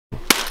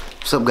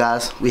What's up,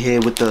 guys? We here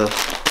with the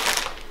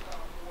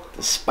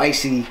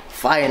spicy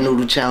fire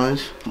noodle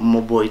challenge.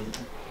 My boy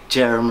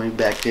Jeremy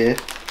back there.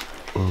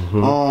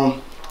 I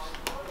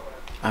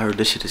heard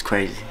this shit is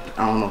crazy.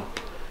 I don't know.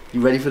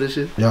 You ready for this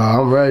shit? Yo,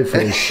 I'm ready for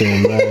this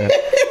shit, man.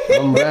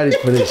 I'm ready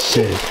for this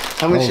shit.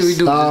 How much should we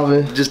do?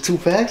 Just 2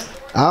 packs?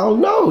 I don't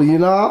know. You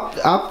know,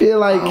 I feel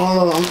like.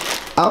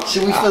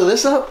 Should we fill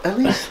this up at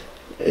least?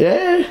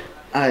 Yeah.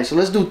 Alright, so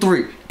let's do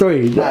 3.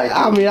 3. Right,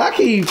 I mean, I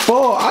can eat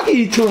 4. I can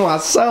eat 2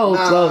 myself.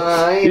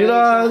 You know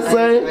what I'm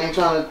saying? I ain't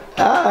trying to.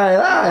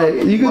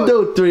 Alright. You can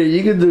do 3.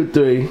 You can do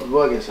 3.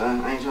 Bugging,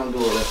 son. I ain't trying to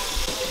do all that.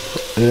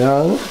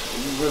 Yeah. You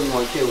really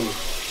want to kill me.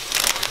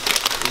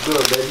 You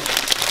good, baby.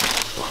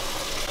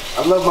 I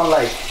love my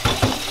life.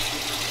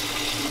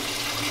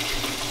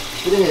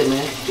 Get in here,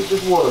 man. Get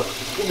this water.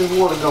 Get this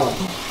water going.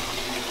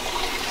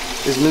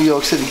 This New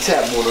York City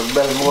tap water, the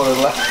best water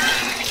alive.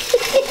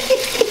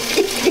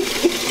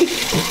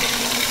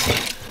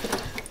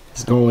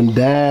 It's going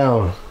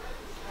down.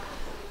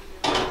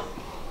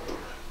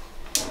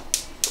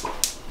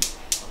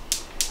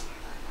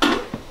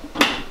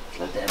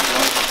 Let that go.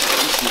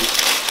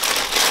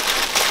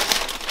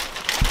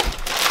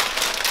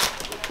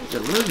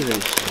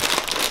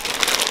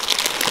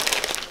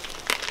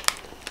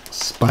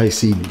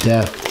 Spicy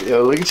death.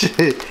 Yo, look at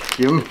you.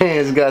 Your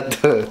man's got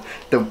the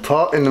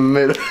pot in the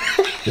middle.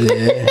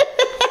 Yeah.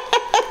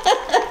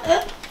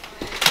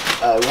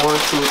 Alright, 1,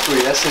 2,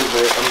 3. That's it,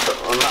 man.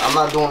 I'm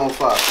not doing no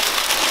 5.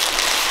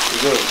 You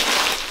good?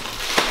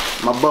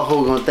 My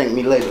butthole gonna thank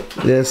me later.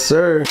 Yes,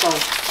 sir. Come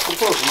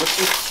close. Let's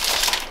see.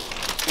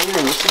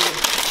 Let's see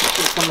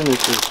what's coming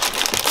into.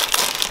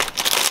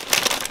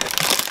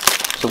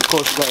 So of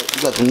course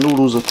you got the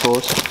noodles, of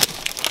course.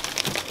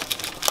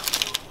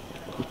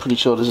 I'm pretty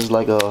sure this is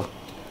like the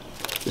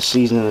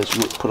seasoning that's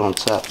put on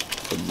top.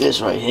 But this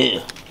right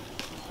here.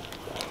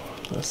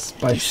 The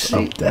spice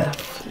of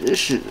death. This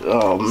shit,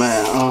 oh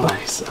man.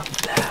 Spice of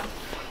death.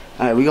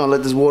 Alright, we're gonna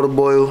let this water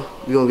boil.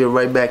 We're gonna get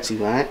right back to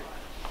you, alright?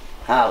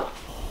 Holla.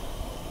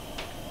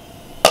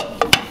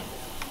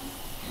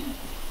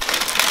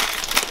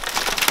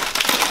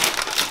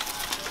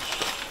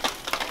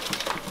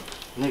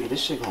 Nigga, this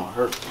shit gonna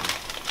hurt.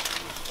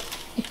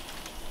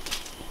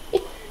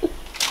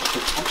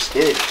 I'm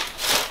scared.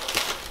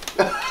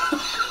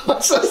 My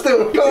son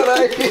still going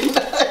out here.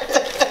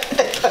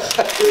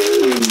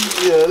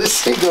 Yeah,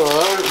 this shit gonna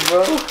hurt,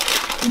 bro.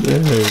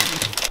 There you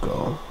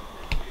go.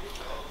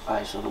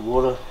 Alright, so the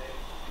water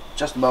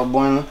just about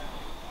boiling.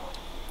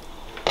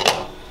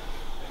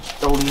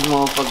 Throw these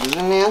motherfuckers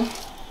in there.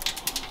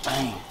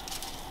 Bang.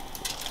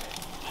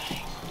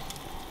 Bang.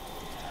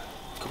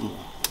 Come on.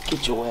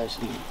 Get your ass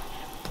in.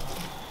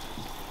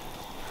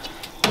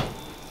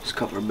 Let's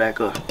cover it back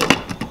up.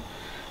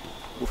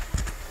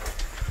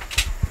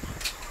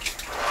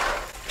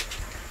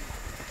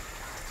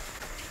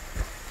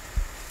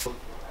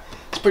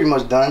 It's pretty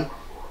much done.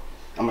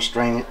 I'm gonna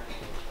strain it.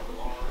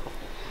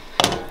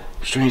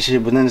 Strain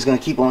shit, but then it's gonna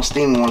keep on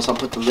steaming once I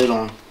put the lid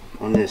on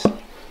this. So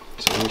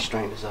let me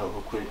strain this out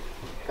real quick.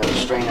 Gotta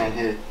strain that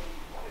here.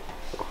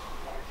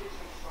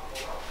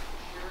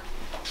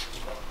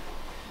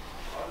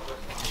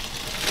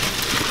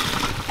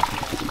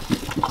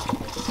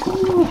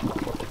 Ooh.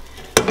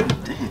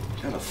 Damn,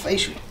 got a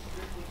facial.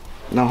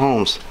 No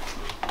Holmes.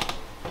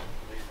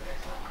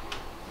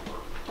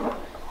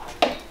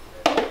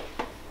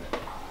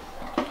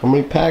 How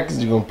many packets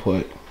you gonna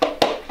put?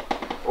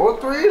 All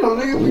 3 of them,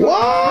 nigga.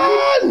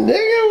 What?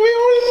 Nigga, we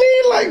only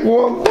need like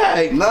 1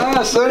 pack.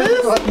 Nah, son. We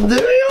only need 1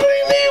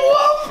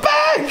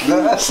 pack.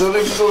 Nah, son.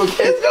 It's gonna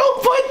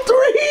put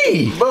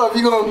 3. Bro, if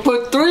you gonna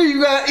put 3,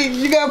 you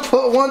gotta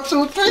put 1,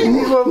 2, 3.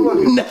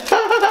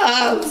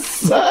 Nah,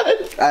 son.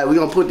 Alright, we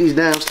gonna put these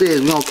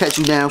downstairs. We gonna catch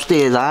you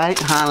downstairs, alright?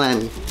 Holla at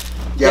me.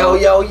 Yo,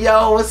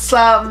 what's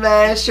up,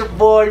 man? It's your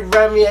boy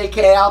Remy,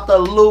 aka Out the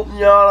Loop, you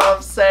know what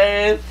I'm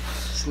saying?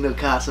 It's New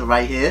Casa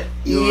right here.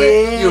 You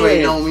Yeah.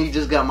 already know me,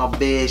 just got my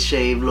beard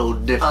shaved a little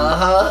different.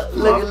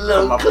 Look at a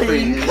little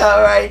clean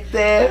cut right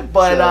there.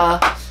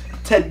 But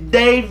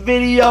today's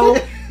video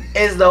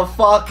is the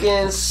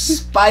fucking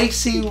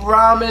spicy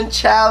ramen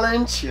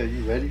challenge. Yeah,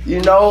 you ready? You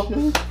know,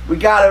 we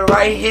got it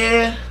right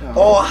here,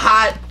 all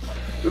hot.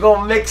 We're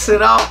gonna mix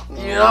it up,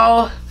 you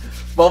know.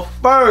 But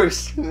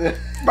first and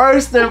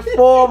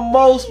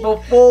foremost,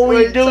 before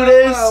we do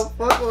this,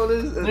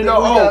 you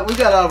know, we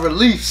got our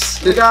reliefs.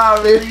 We got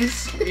our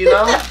reliefs, you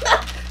know,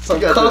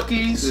 some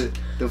cookies,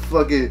 the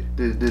fucking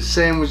the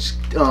sandwich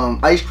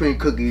ice cream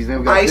cookies. Then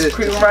we got ice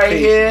cream right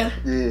here.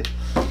 Yeah.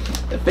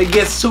 If it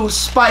gets too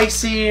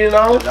spicy, you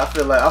know, I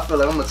feel like I'm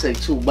gonna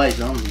take 2 bites.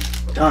 And I'm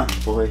done,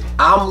 boy.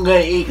 I'm gonna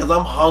eat because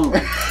I'm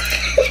hungry.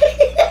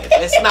 If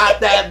it's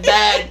not that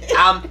bad,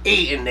 I'm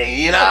eating it.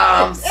 You know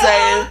what I'm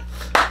saying?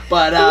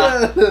 But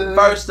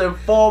first and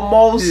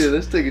foremost, yeah,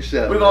 let's take a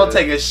shot. We're gonna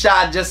take a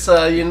shot just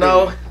so you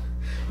know.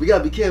 We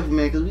gotta be careful,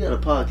 man, because we got a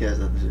podcast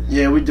after this.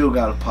 Yeah, we do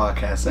got a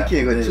podcast after We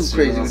can't go this, too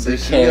crazy with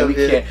this shit. We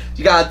can't.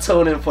 You gotta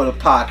tune in for the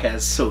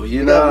podcast too.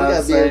 You know what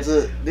I'm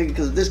saying?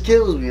 Because this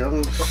kills me.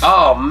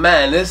 Oh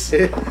man, this.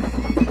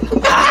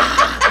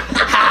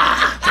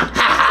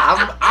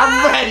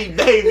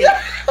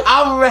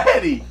 I'm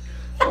ready.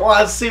 I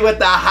want to see what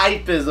the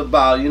hype is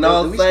about. You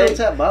know what I'm saying?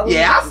 Still tap bottles?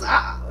 Yeah,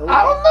 I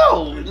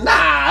don't know.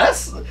 Nah,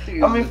 that's.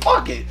 I mean,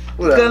 fuck it.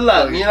 Good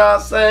luck. You know what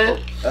I'm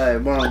saying? All right,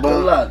 boom.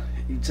 Good luck.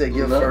 You take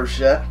your first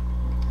shot,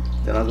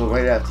 then I'll go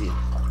right after you.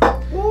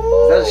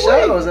 Ooh, Is that a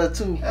shot or is that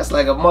two? That's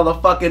like a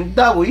motherfucking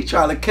double. You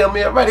trying to kill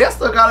me already? I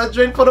still got a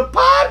drink for the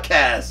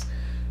podcast.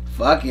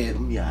 Fuck it.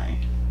 Yeah.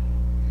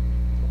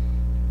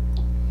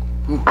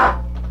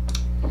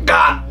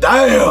 God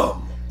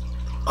damn.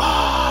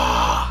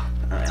 Ah.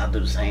 Alright, I'll do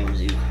the same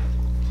as you.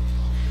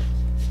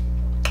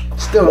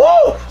 Still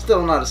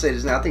don't know how to say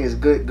this now. I think it's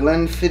good.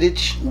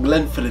 Glenfiddich.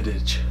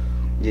 Glenfiddich.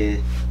 Yeah.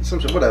 Some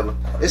shit, whatever.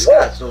 It's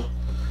Scotch, so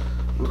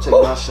I'm gonna take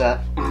my shot.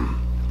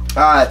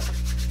 Alright.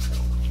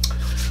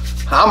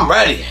 I'm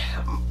ready.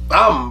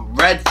 I'm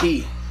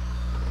ready.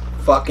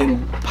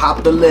 Fucking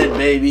pop the lid,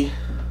 baby.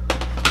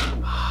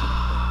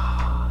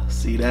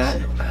 See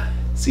that?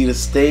 See the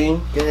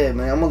stain? Go ahead,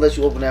 man. I'm gonna let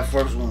you open that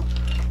first one.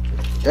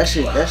 That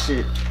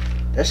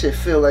shit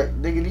feel like,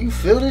 nigga, do you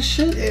feel this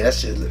shit? Yeah,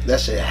 that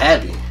shit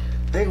heavy.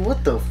 Nigga,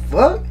 what the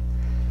fuck?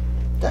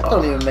 That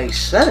don't even make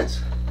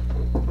sense.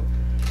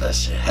 That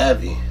shit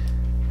heavy.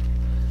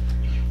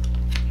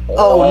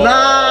 Oh,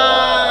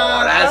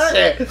 nah. That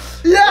shit.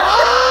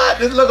 Yeah.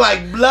 This look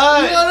like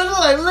blood. Yo, this look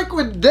like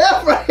liquid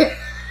death right here.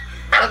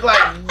 Look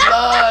like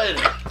blood.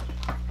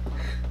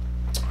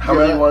 How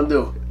many you want to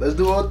do? Let's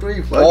do all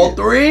three. Fuck All it.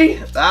 three?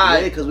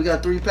 Alright. Yeah, because we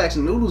got 3 packs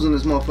of noodles in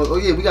this motherfucker. Oh,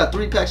 yeah, we got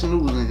 3 packs of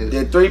noodles in here.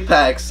 Yeah, 3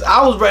 packs.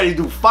 I was ready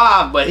to do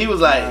 5, but he was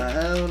like,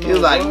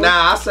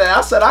 nah. I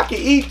said I can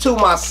eat 2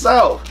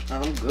 myself.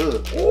 I'm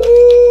good.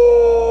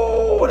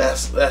 Ooh,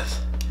 that's. Nah,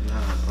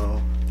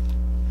 bro.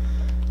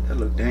 That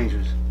look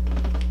dangerous.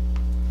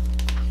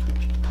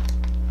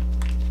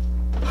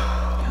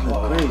 That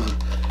look crazy.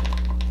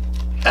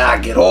 And I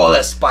get all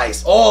the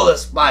spice, all the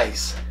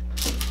spice.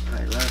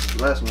 Alright,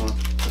 last one.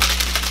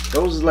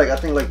 Those is like, I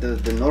think like the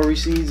nori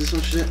seeds or some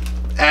shit.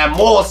 Add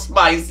more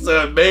spice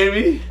to it,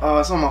 baby. Oh,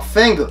 it's on my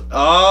finger.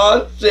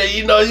 Oh shit,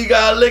 you know you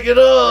gotta lick it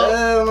up.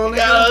 Hell no, You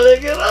gotta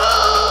lick it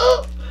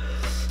up.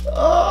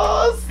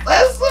 Oh,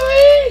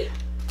 sesame.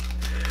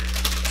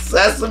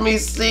 Sesame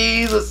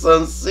seeds with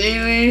some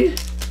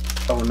seaweed.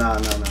 Oh, nah.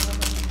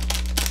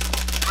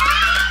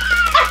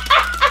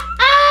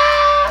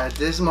 At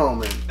this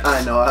moment,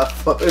 I know I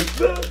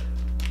fucked up.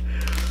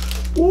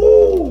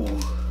 Ooh.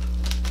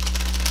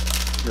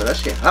 Yo, that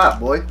shit hot,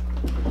 boy.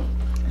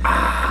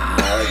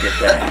 I get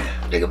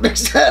that. Nigga,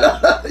 mix that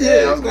up.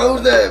 Yeah,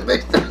 close that.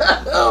 Mix that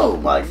up. Oh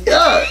my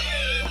god.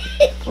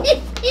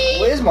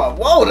 Where's my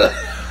water?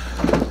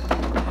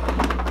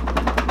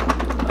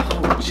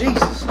 Oh,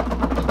 Jesus.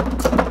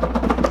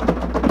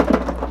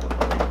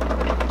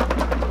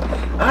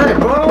 Alright,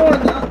 bro.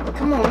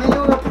 Come on, man. You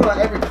don't gotta put on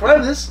every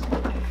crevice.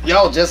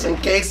 Yo, just in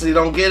case you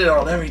don't get it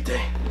on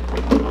everything.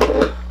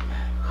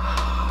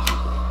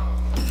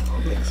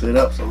 Mix it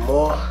up some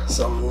more.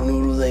 Some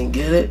noodles ain't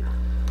get it.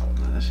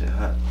 That shit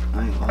hot.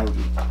 I ain't gonna hold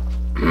you.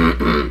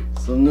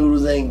 Some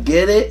noodles ain't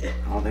get it.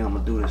 I don't think I'm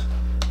gonna do this.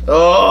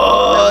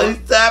 Oh, he's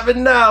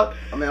tapping now.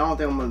 I mean, I don't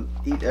think I'm gonna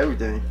eat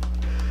everything.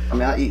 I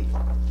mean, I eat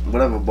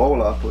whatever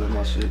bowl I put in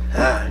my shit.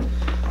 Alright.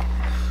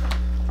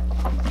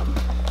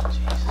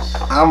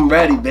 I'm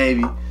ready,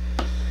 baby.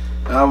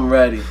 I'm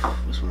ready.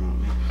 What's wrong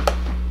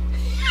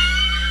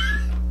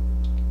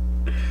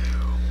with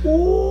me?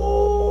 Ooh.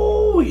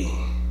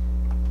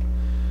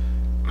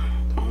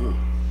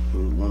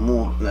 One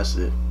more, and that's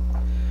it.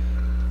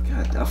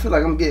 God, I feel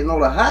like I'm getting all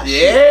the hot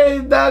shit. Yeah,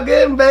 he's not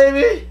getting,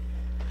 baby.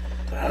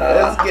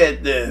 Let's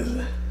get this.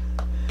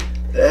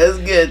 Let's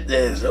get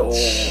this. Oh.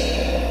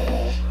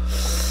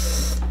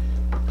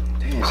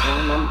 Damn,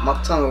 son,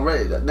 my tongue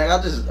already. Nigga,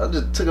 I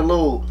just took a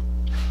little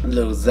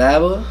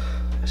Zabba.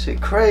 That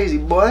shit crazy,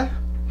 boy.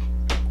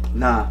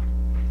 Nah.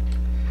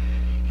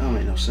 That don't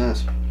make no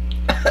sense.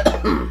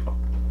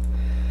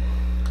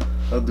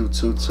 I'll do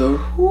 2 too.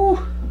 Whew.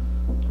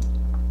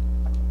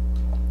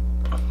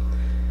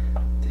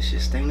 This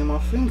shit staining my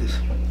fingers.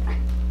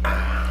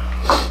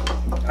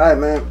 Alright,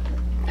 man.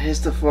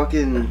 Here's the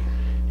fucking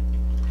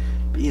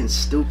being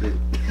stupid.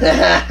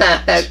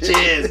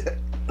 Cheers.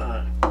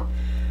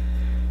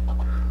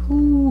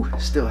 Ooh,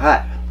 still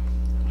hot.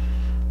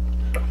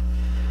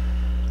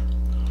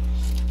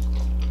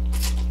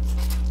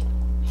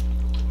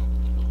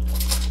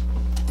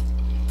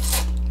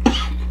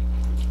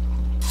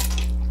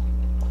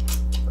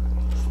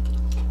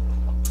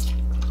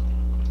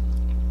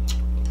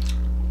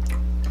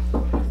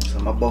 So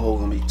my butthole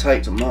gonna be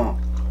tight tomorrow.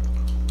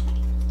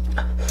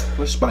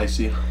 What's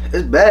spicy?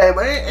 It's bad,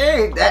 but it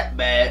ain't that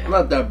bad.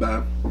 Not that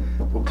bad.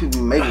 What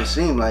people make it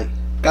seem like.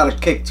 Got a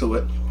kick to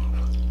it.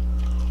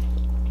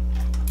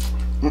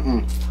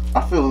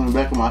 I feel it in the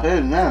back of my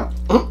head now.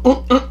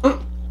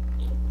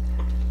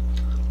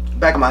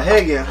 Back of my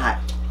head getting hot.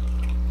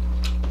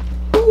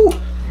 Ooh.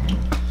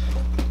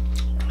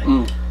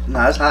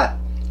 Nah, it's hot.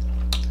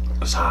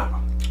 It's hot.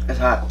 It's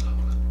hot.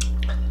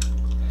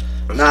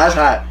 Nah, it's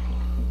hot.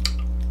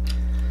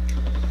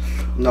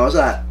 No, it's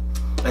hot.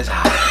 It's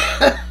hot.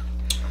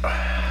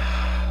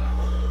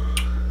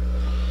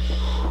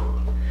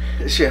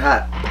 This shit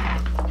hot.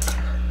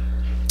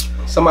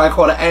 Somebody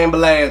call the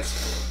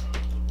ambulance.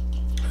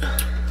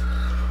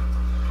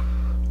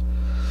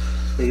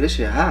 Hey, this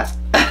shit hot.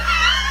 My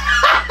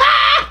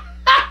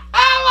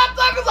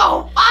tongue is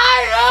on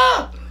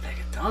fire.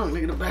 Nigga, tongue,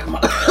 nigga, the back of my.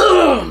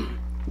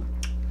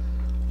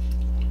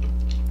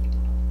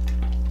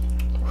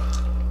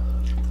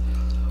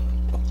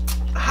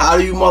 How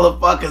do you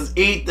motherfuckers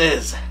eat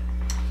this?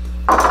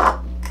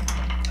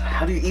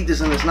 How do you eat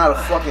this and it's not a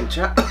fucking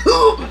child?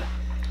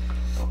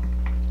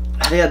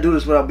 How do I do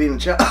this without being a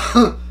child?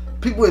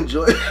 People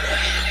enjoy it.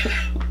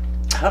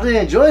 How do they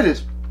enjoy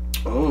this?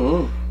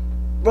 Mm-hmm.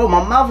 Bro,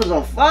 my mouth is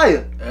on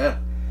fire. Yeah.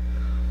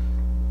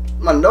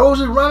 My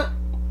nose is running.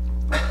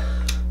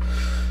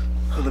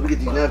 Oh, let me get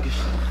these napkins.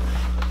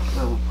 I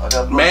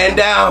gotta blow Man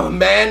down,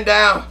 man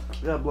down. I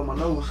gotta blow my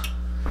nose.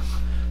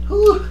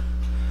 Ooh.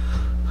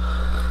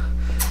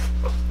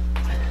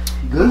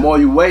 The more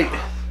you wait,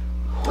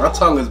 my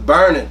tongue is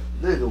burning.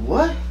 Nigga,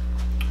 what?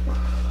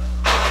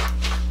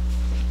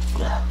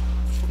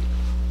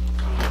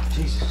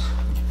 Jesus.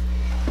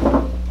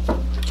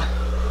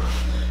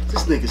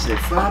 This nigga said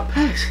 5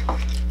 packs.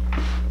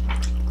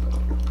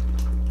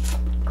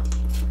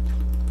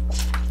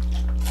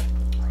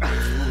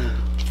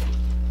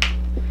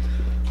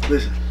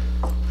 Listen.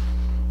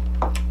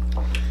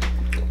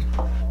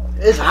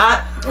 It's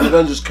hot. I'm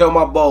gonna just kill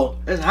my bowl.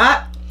 It's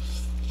hot.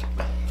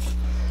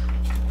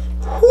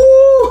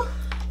 Woo!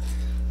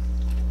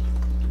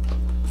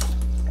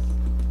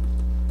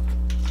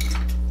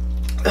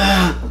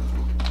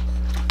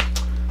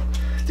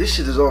 This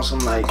shit is awesome.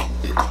 Like,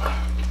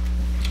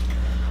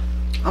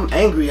 I'm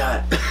angry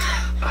hot.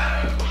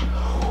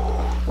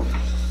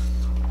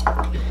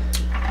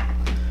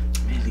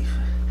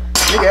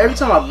 Nigga, every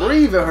time I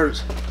breathe, it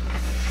hurts.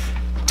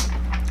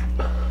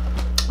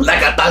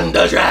 Like a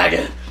thunder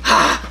dragon.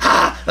 Ha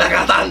ha! Like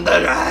a thunder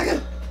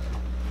dragon.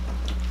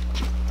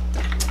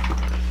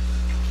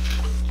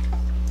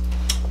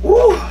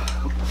 Woo!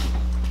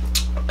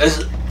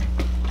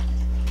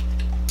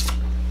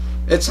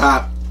 It's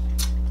hot.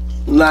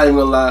 I'm not even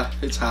gonna lie,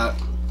 it's hot.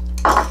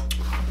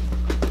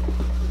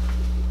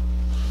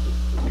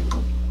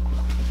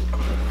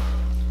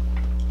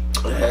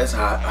 Yeah, it's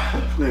hot.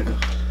 Nigga.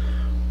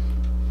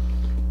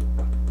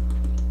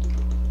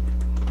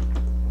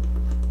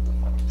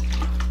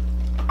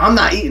 I'm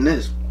not eating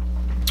this.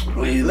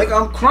 Nigga,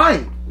 I'm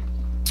crying.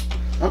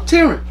 I'm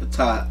tearing. It's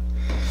hot.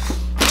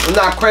 It's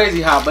not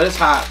crazy hot, but it's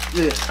hot.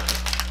 Yeah.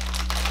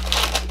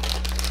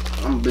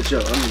 I'm a bitch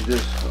up. I need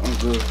this. I'm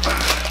good.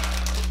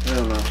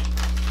 Hell no.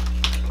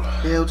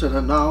 Hell to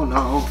the no,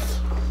 no.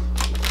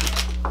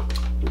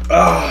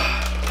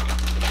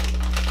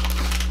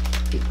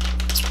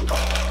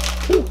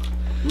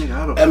 Nigga,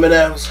 how the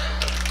M&M's.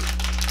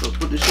 fuck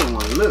put this shit on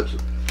my lips?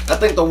 I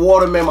think the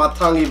water made my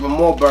tongue even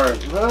more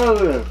burned.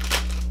 Hell yeah.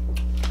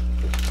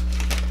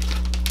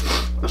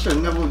 I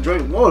should never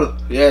drink water.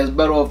 Yeah, it's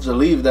better off to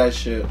leave that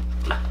shit.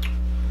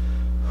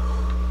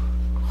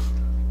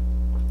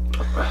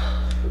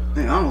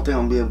 Nigga, I don't think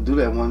I'm gonna be able to do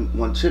that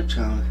one chip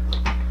challenge.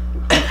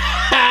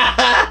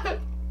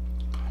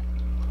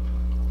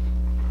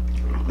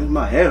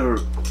 My head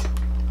hurt.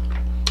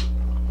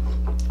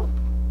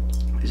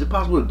 Is it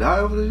possible to die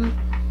over this shit?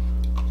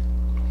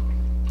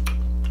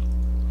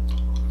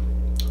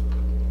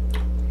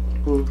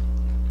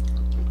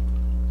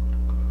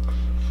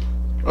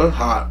 It's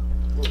hot.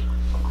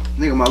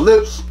 Nigga, my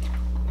lips,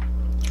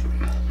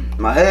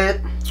 my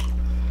head,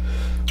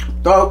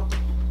 throat,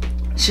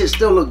 shit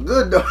still look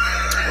good though.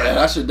 Yeah,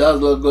 that shit does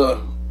look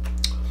good.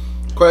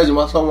 Crazy,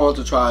 my son wants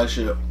to try this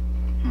shit.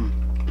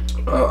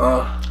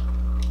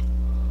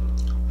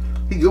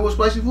 He good with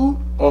spicy food?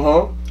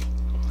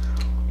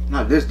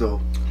 Not this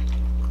though.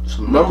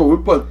 Remember, we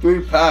put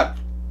 3 packs.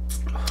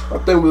 I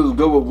think we was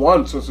good with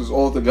 1 since it's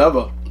all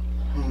together.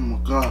 Oh my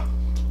god.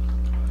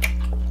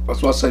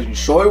 That's why I said, you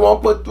sure you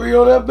want to put 3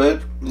 on that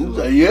bitch? He was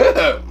like,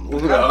 yeah. I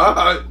was like,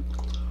 alright.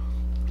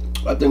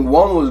 I think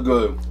 1 was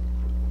good.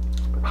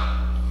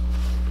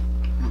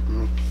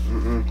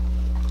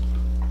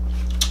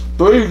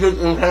 3 just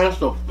enhanced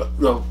the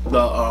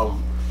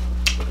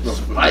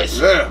spice.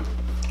 Yeah.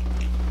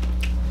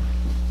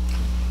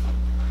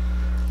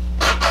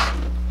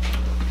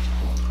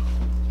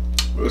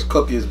 This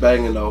cookie is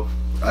banging though.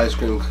 Ice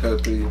cream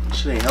cookie.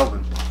 Shit ain't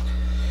helping.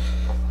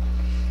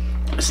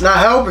 It's not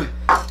helping.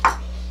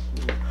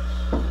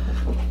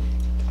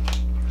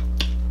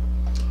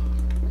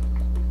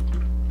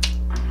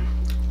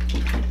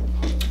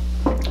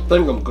 I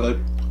think I'm good.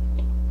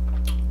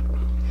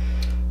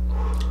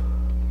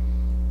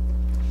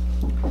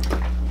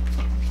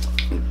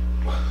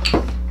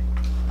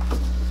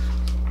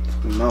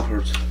 My mouth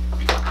hurts.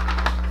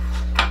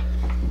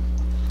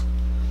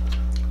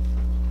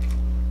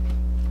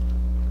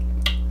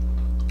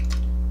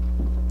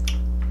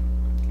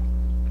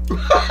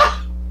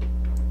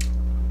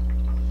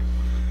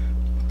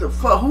 The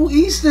fuck? Who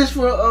eats this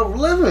for a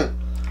living?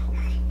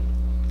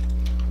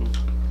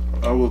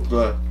 I was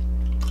good.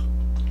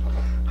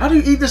 How do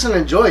you eat this and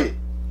enjoy it?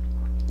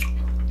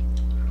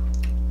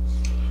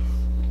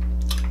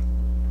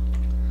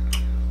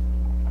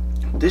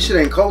 This shit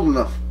ain't cold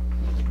enough.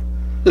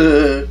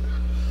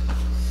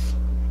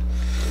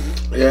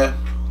 Yeah.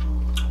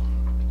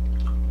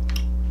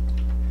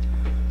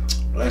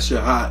 That shit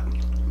hot.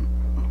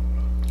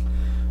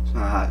 It's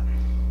not hot.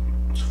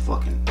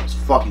 It's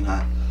fucking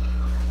hot.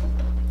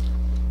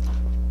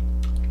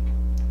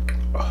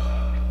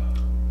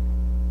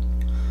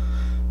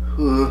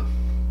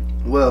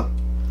 Well,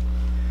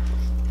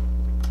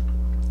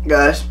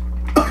 guys,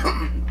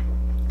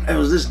 it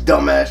was this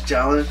dumbass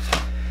challenge.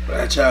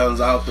 That challenge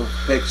out the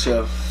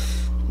picture.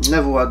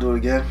 Never will I do it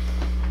again.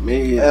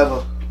 Me either.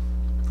 Ever.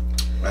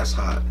 That's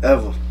hot.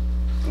 Ever.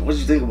 What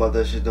you think about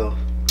that shit though?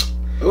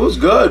 It was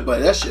good, but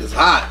that shit's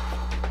hot.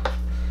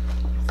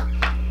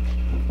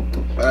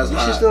 That's This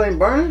hot. shit still ain't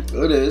burning?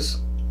 It is,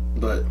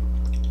 but How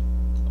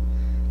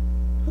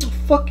the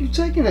fuck you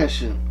taking that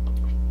shit?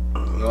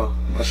 no,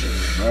 my shit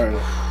is burning.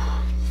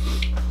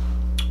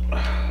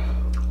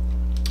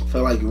 I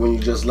feel like when you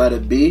just let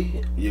it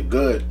be, you're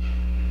good.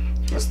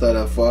 Instead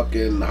of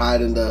fucking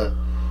hiding the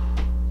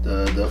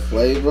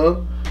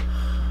flavor,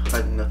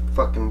 Hiding the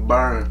fucking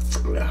burn.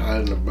 you're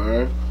hiding the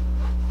burn.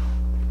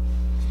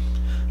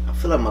 I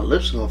feel like my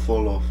lips are gonna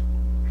fall off.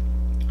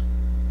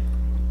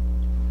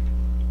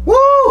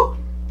 Woo!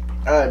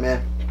 Alright,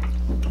 man.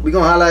 We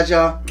gonna highlight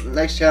y'all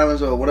next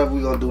challenge or whatever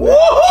we gonna do.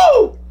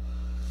 Woohoo!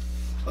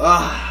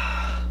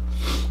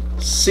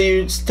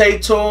 See, stay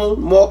tuned.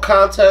 More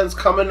content's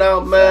coming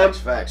out, man.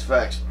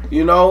 Facts.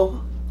 You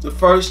know, the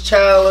first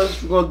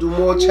challenge. We're gonna do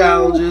more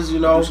challenges. You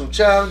know, Do some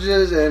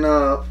challenges and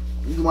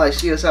you might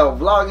see us out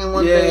vlogging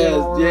one day.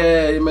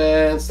 yeah,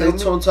 man. Stay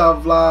tuned to our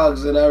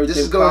vlogs and everything. This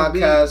is gonna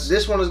podcasts. be.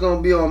 This one is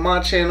gonna be on my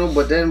channel,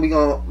 but then me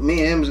and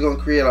him is gonna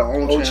create our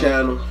own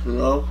channel. You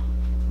know.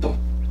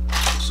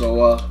 So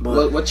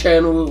what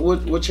channel?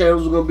 What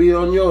channels are gonna be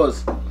on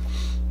yours?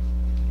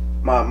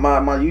 My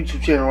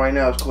YouTube channel right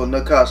now is called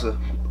Nakasa.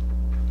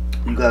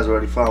 You guys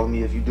already follow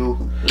me. If you do,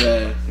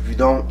 Yeah. if you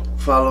don't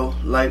follow,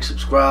 like,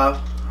 subscribe.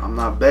 I'm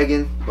not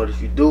begging, but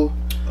if you do,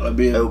 it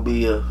will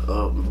be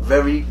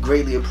very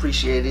greatly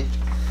appreciated.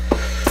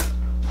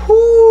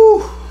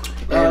 Whoo!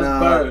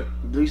 And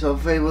do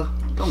yourself a favor.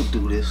 Don't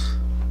do this.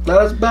 No,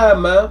 that's bad,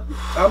 man.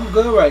 I'm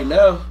good right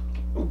now.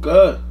 I'm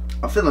good.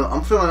 I'm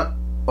feeling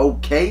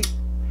okay.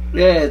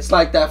 Yeah, it's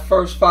like that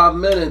first 5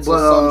 minutes But,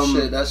 or some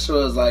shit. That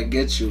sure is like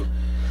get you.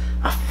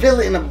 I feel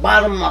it in the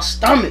bottom of my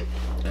stomach.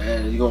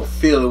 And you're gonna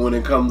feel it when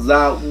it comes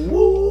out.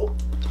 Woo!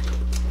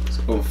 It's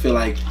gonna feel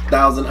like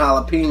 1,000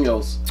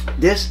 jalapenos.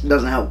 This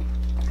doesn't help.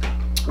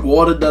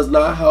 Water does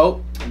not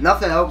help.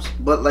 Nothing helps,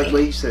 but like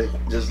what he said,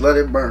 just let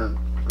it burn.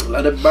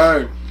 Let it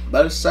burn.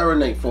 Let it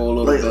serenade for a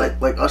little bit.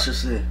 Like Usher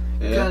said.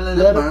 Yeah. Gotta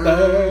let it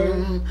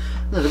burn.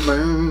 Let it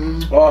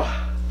burn.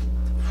 Oh,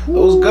 it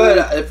was good.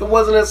 If it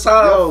wasn't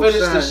inside, I'll finish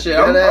son, this shit.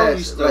 I'm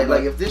hungry still.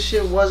 Like if this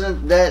shit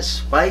wasn't that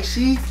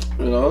spicy,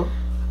 you know,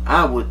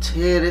 I would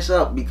tear this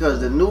up because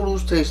the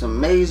noodles taste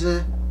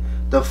amazing.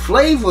 The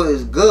flavor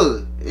is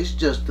good. It's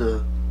just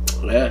the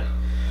yeah.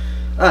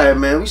 Alright,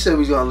 man. We said we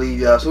was gonna leave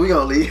y'all, so we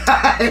gonna leave.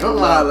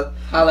 Holla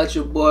at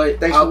your boy.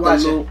 Thanks for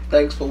watching.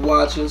 Thanks for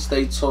watching.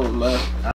 Stay tuned, man.